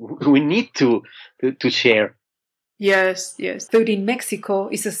 We need to share. Yes. Food in Mexico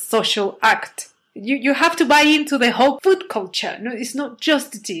is a social act. You have to buy into the whole food culture. No, it's not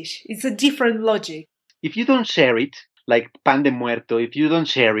just a dish. It's a different logic. If you don't share it, like pan de muerto, if you don't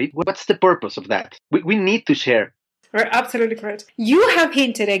share it, what's the purpose of that? We need to share. Right, absolutely correct. You have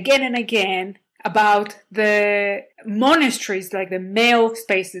hinted again and again about the monasteries, like the male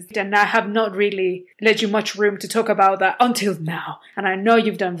spaces, and I have not really let you much room to talk about that until now. And I know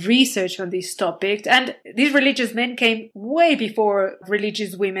you've done research on these topics, and these religious men came way before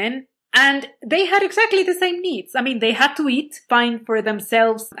religious women. And they had exactly the same needs. I mean, they had to eat, find for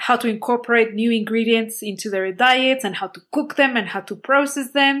themselves how to incorporate new ingredients into their diets and how to cook them and how to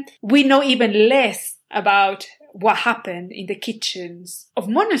process them. We know even less about what happened in the kitchens of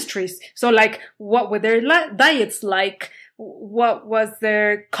monasteries. So, like, what were their diets like? What was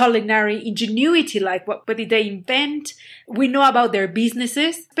their culinary ingenuity like? What did they invent? We know about their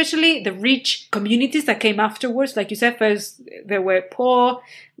businesses, especially the rich communities that came afterwards. Like you said, first there were poor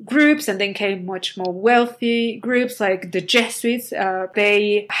groups and then came much more wealthy groups like the Jesuits.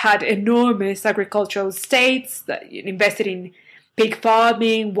 They had enormous agricultural estates that invested in pig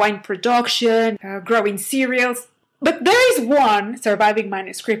farming, wine production, growing cereals. But there is one surviving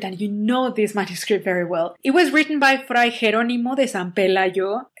manuscript, and you know this manuscript very well. It was written by Fray Jerónimo de San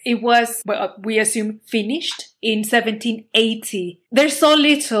Pelayo. It was, well, we assume, finished in 1780. There's so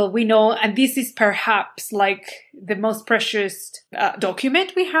little we know, and this is perhaps like the most precious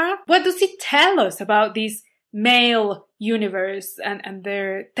document we have. What does it tell us about this male universe and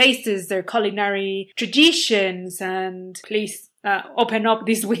their tastes, their culinary traditions? And please open up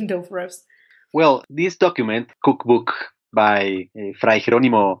this window for us. Well, this document, cookbook by Fray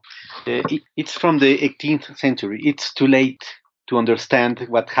Jerónimo, it's from the 18th century. It's too late to understand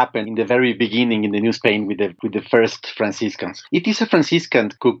what happened in the very beginning in the New Spain with the first Franciscans. It is a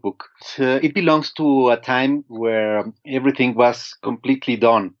Franciscan cookbook. It belongs to a time where everything was completely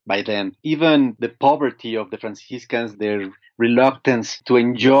done by then. Even the poverty of the Franciscans, their reluctance to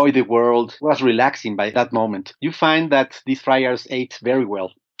enjoy the world was relaxing by that moment. You find that these friars ate very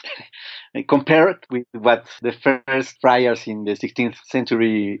well. Compared with what the first friars in the 16th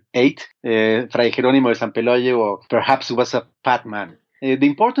century ate, Fray Jerónimo de San Pelayo perhaps was a fat man. The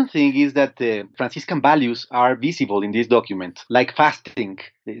important thing is that the Franciscan values are visible in this document, like fasting.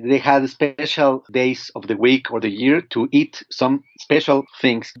 They had special days of the week or the year to eat some special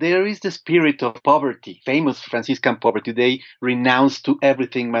things. There is the spirit of poverty, famous Franciscan poverty. They renounce to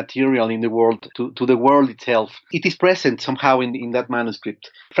everything material in the world, to the world itself. It is present somehow in that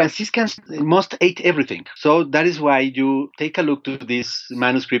manuscript. Franciscans must eat everything. So that is why you take a look to this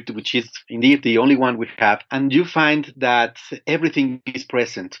manuscript, which is indeed the only one we have, and you find that everything is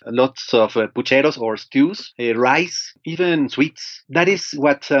present. Lots of pucheros or stews, rice, even sweets. That is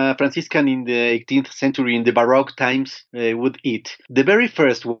what Franciscan in the 18th century, in the Baroque times, would eat. The very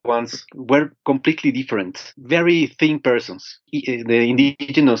first ones were completely different. Very thin persons. The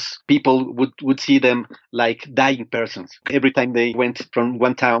indigenous people would see them like dying persons. Every time they went from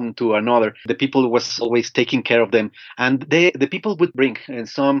one town to another, the people was always taking care of them. And the people would bring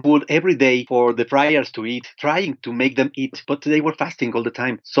some food every day for the friars to eat, trying to make them eat, but they were fasting all the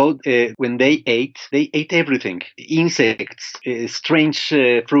time. So when they ate everything. Insects, strange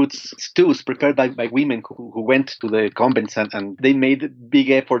fruits, stews prepared by women who went to the convents and they made big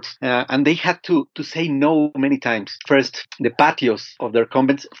efforts. And they had to say no many times. First, the patios of their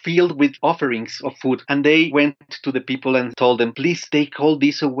convents filled with offerings of food. And they went to the people and told them, please take all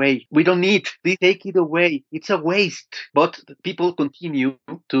this away. We don't need. Please take it away. It's a waste. But people continue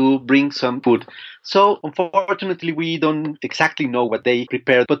to bring some food. So unfortunately, we don't exactly know what they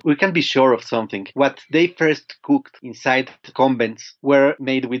prepared, but we can be sure of something. What they first cooked inside convents were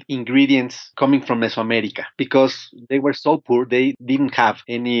made with ingredients coming from Mesoamerica because they were so poor, they didn't have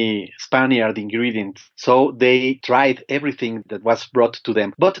any Spaniard ingredients. So they tried everything that was brought to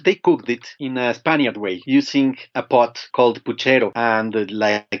them, but they cooked it in a Spaniard way using a pot called puchero and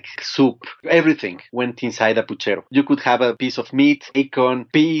like soup. Everything went inside a puchero. You could have a piece of meat, bacon,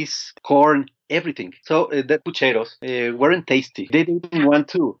 peas, corn, everything. So the pucheros weren't tasty. They didn't want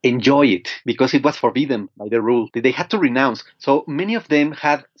to enjoy it because it was forbidden by the rule. They had to renounce. So many of them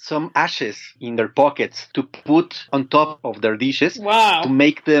had some ashes in their pockets to put on top of their dishes to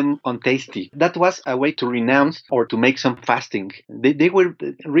make them untasty. That was a way to renounce or to make some fasting. They were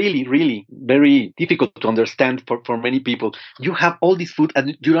really, really very difficult to understand for many people. You have all this food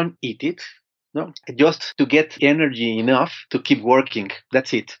and you don't eat it. No, just to get energy enough to keep working.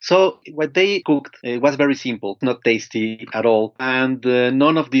 That's it. So what they cooked was very simple, not tasty at all. And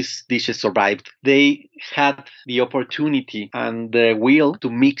none of these dishes survived. They had the opportunity and the will to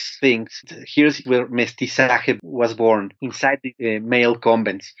mix things. Here's where mestizaje was born, inside the male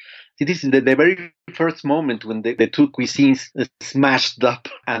convents. This is the very first moment when the two cuisines smashed up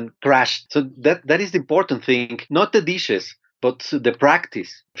and crashed. So that is the important thing, not the dishes, but the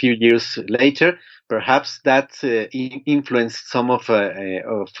practice. A few years later, perhaps that influenced some of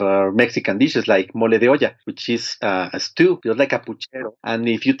Mexican dishes like mole de olla, which is a stew, just like a puchero. And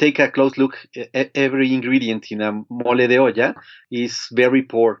if you take a close look, every ingredient in a mole de olla is very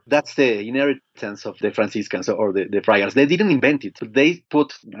poor. That's the inheritance of the Franciscans or the friars. They didn't invent it, but they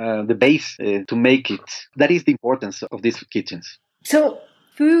put the base to make it. That is the importance of these kitchens. So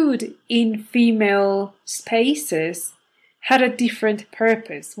food in female spaces had a different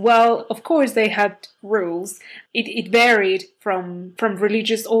purpose. Well, of course, they had rules. It varied from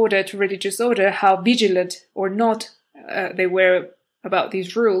religious order to religious order how vigilant or not they were about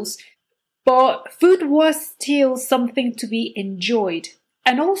these rules. But food was still something to be enjoyed.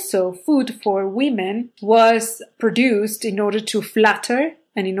 And also, food for women was produced in order to flatter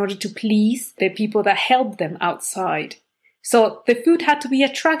and in order to please the people that helped them outside. So the food had to be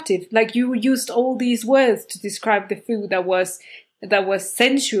attractive. Like you used all these words to describe the food that was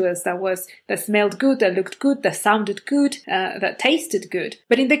sensuous, that smelled good, that looked good, that sounded good, that tasted good.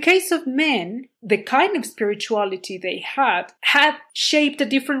 But in the case of men, the kind of spirituality they had shaped a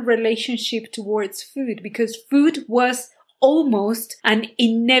different relationship towards food, because food was almost an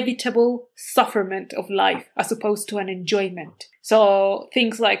inevitable sufferment of life as opposed to an enjoyment. So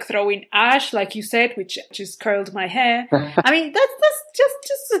things like throwing ash, like you said, which just curled my hair. I mean, that's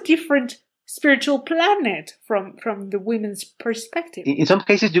just a different spiritual planet from the women's perspective. In some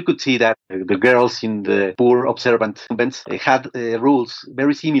cases, you could see that the girls in the poor observant convents had rules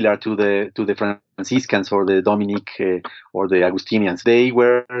very similar to the Franciscans or the Dominic or the Augustinians. They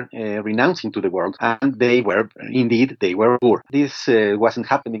were renouncing to the world, and they were poor. This wasn't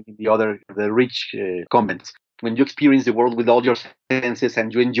happening in the rich convents. When you experience the world with all your senses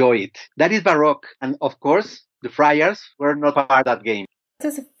and you enjoy it, that is Baroque. And of course, the friars were not part of that game.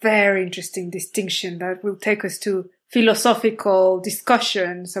 That's a very interesting distinction that will take us to philosophical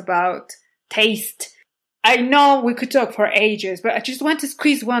discussions about taste. I know we could talk for ages, but I just want to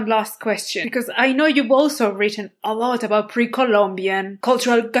squeeze one last question, because I know you've also written a lot about pre-Columbian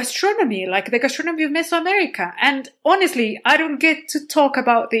cultural gastronomy, like the gastronomy of Mesoamerica. And honestly, I don't get to talk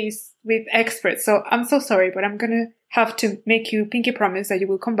about these with experts, so I'm so sorry, but I'm going to have to make you pinky promise that you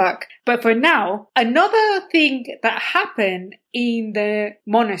will come back. But for now, another thing that happened in the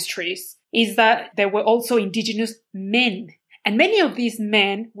monasteries is that there were also indigenous men. And many of these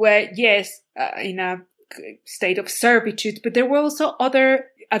men were, yes, in a state of servitude, but there were also other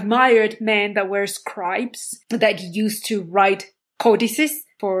admired men that were scribes that used to write codices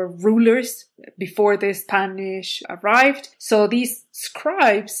for rulers before the Spanish arrived. So these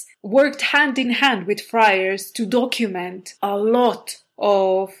scribes worked hand in hand with friars to document a lot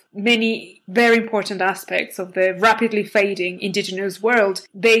of many very important aspects of the rapidly fading indigenous world.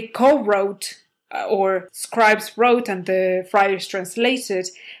 They co-wrote, or scribes wrote and the friars translated,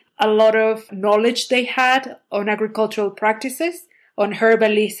 a lot of knowledge they had on agricultural practices, on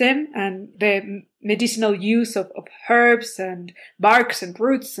herbalism and the medicinal use of herbs and barks and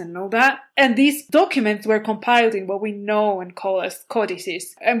roots and all that. And these documents were compiled in what we know and call as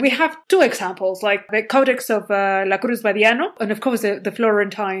codices. And we have two examples, like the Codex of La Cruz Badiano and, of course, the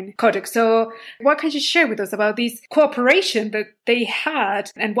Florentine Codex. So what can you share with us about this cooperation that they had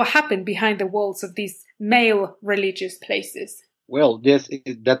and what happened behind the walls of these male religious places? Well, yes,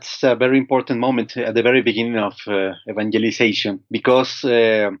 that's a very important moment at the very beginning of evangelization, because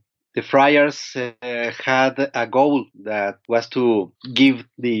the friars had a goal that was to give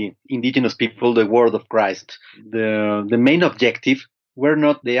the indigenous people the word of Christ. The main objective were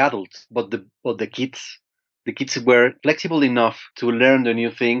not the adults, but the kids. The kids were flexible enough to learn the new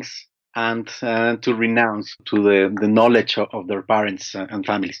things and to renounce to the knowledge of their parents and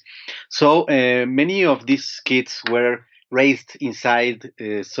families. So many of these kids were raised inside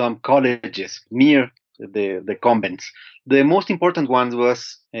some colleges near the convents. The most important one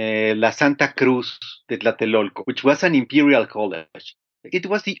was La Santa Cruz de Tlatelolco, which was an imperial college. It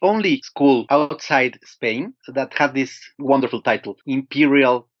was the only school outside Spain that had this wonderful title,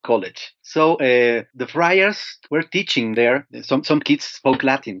 Imperial College. So the friars were teaching there. Some kids spoke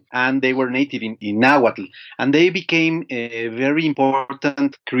Latin, and they were native in Nahuatl, and they became very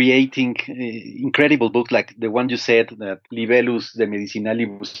important, creating incredible books like the one you said, that Libellus de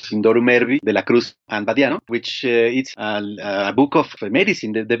Medicinalibus Indorum Herbi de la Cruz and Badiano, which is a book of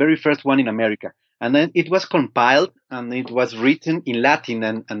medicine, the very first one in America. And then it was compiled and it was written in Latin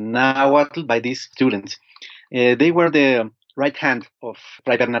and Nahuatl by these students. They were the right hand of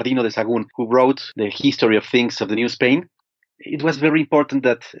Fray Bernardino de Sahagún, who wrote the history of things of the New Spain. It was very important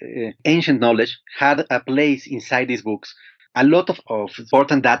that ancient knowledge had a place inside these books. A lot of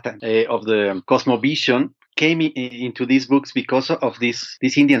important data of the cosmovision came into these books because of these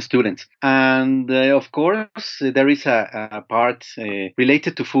Indian students. And of course, there is a part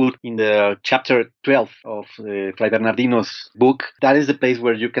related to food in the chapter 12 of Fray Bernardino's book. That is the place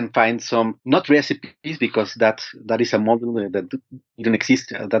where you can find some, not recipes, because that is a model that didn't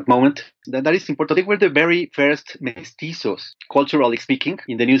exist at that moment. That is important. They were the very first mestizos, culturally speaking,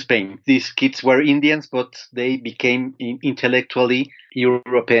 in the New Spain. These kids were Indians, but they became intellectually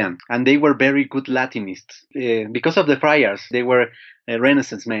European, and they were very good Latinists. Because of the friars, they were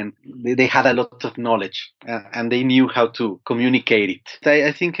Renaissance men. They had a lot of knowledge, and they knew how to communicate it.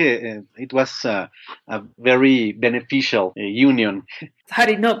 I think it was a very beneficial union. Had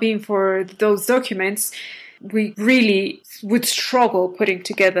it not been for those documents, we really would struggle putting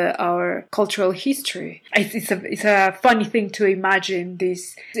together our cultural history. It's a funny thing to imagine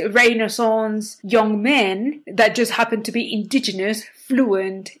these Renaissance young men that just happen to be indigenous,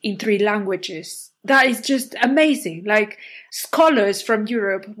 fluent in 3 languages. That is just amazing. Like, scholars from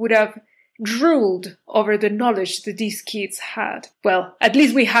Europe would have drooled over the knowledge that these kids had. Well, at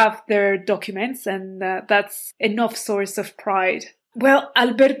least we have their documents, and that's enough source of pride. Well,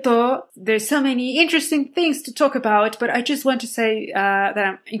 Alberto, there's so many interesting things to talk about, but I just want to say that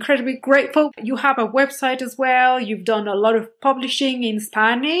I'm incredibly grateful. You have a website as well. You've done a lot of publishing in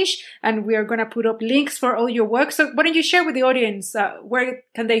Spanish, and we are going to put up links for all your work. So why don't you share with the audience, where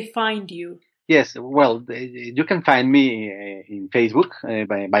can they find you? Yes, well, you can find me in Facebook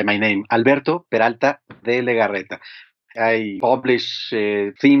by my name, Alberto Peralta de Legarreta. I publish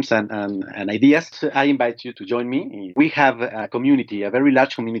themes and ideas. I invite you to join me. We have a community, a very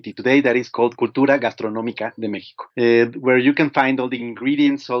large community today that is called Cultura Gastronómica de México, where you can find all the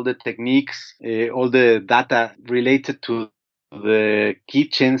ingredients, all the techniques, all the data related to the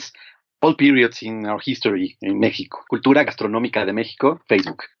kitchens, all periods in our history in Mexico. Cultura Gastronómica de México,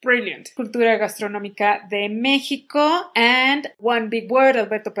 Facebook. Brilliant. Cultura Gastronómica de México. And one big word,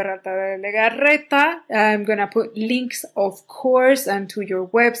 Alberto Peralta de Legarreta. I'm going to put links, of course, and to your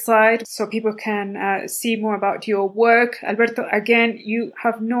website so people can see more about your work. Alberto, again, you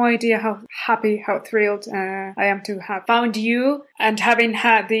have no idea how happy, how thrilled I am to have found you and having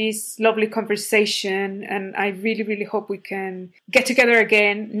had this lovely conversation. And I really, really hope we can get together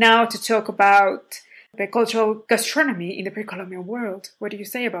again now to talk about the cultural gastronomy in the pre-Columbian world. What do you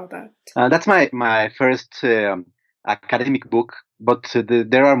say about that? That's my first academic book, but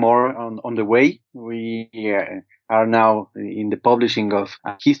there are more on the way. We are now in the publishing of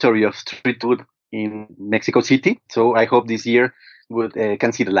a history of street food in Mexico City. So I hope this year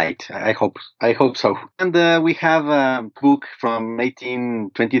can see the light. I hope so. And we have a book from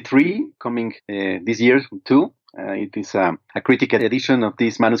 1823 coming this year too. It is a critical edition of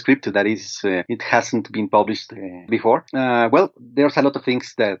this manuscript that is, it hasn't been published before. Well, there's a lot of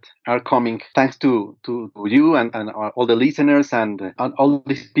things that are coming thanks to you and all the listeners and all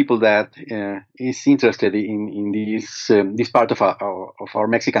these people that is interested in this part of our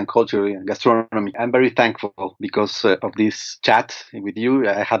Mexican culture, gastronomy. I'm very thankful because of this chat with you.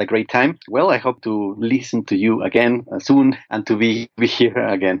 I had a great time. Well, I hope to listen to you again soon and to be here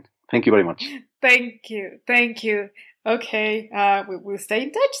again. Thank you very much. Thank you. Okay, we'll stay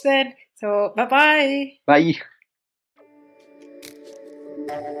in touch then. So, bye-bye. Bye.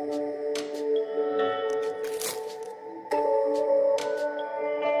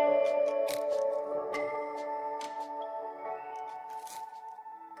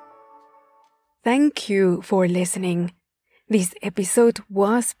 Thank you for listening. This episode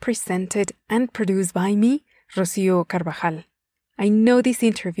was presented and produced by me, Rocío Carvajal. I know this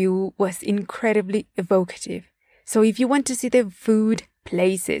interview was incredibly evocative, so if you want to see the food,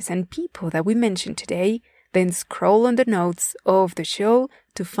 places, and people that we mentioned today, then scroll on the notes of the show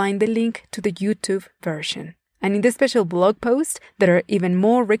to find the link to the YouTube version. And in the special blog post, there are even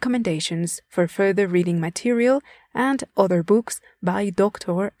more recommendations for further reading material and other books by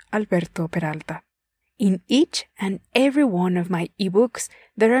Dr. Alberto Peralta. In each and every one of my ebooks,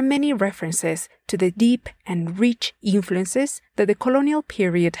 there are many references to the deep and rich influences that the colonial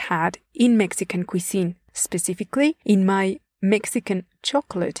period had in Mexican cuisine. Specifically, in my Mexican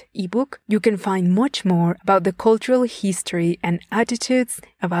Chocolate ebook, you can find much more about the cultural history and attitudes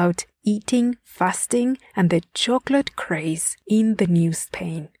about eating, fasting, and the chocolate craze in the New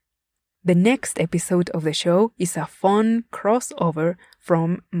Spain. The next episode of the show is a fun crossover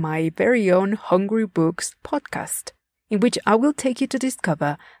from my very own Hungry Books podcast, in which I will take you to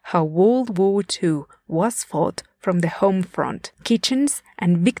discover how World War II was fought from the home front, kitchens,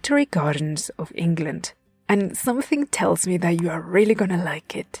 and victory gardens of England. And something tells me that you are really gonna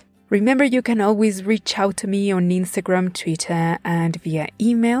like it. Remember, you can always reach out to me on Instagram, Twitter, and via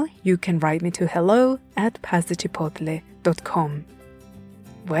email. You can write me to hello@pasachipotle.com.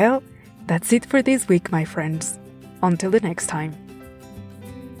 Well, that's it for this week, my friends. Until the next time.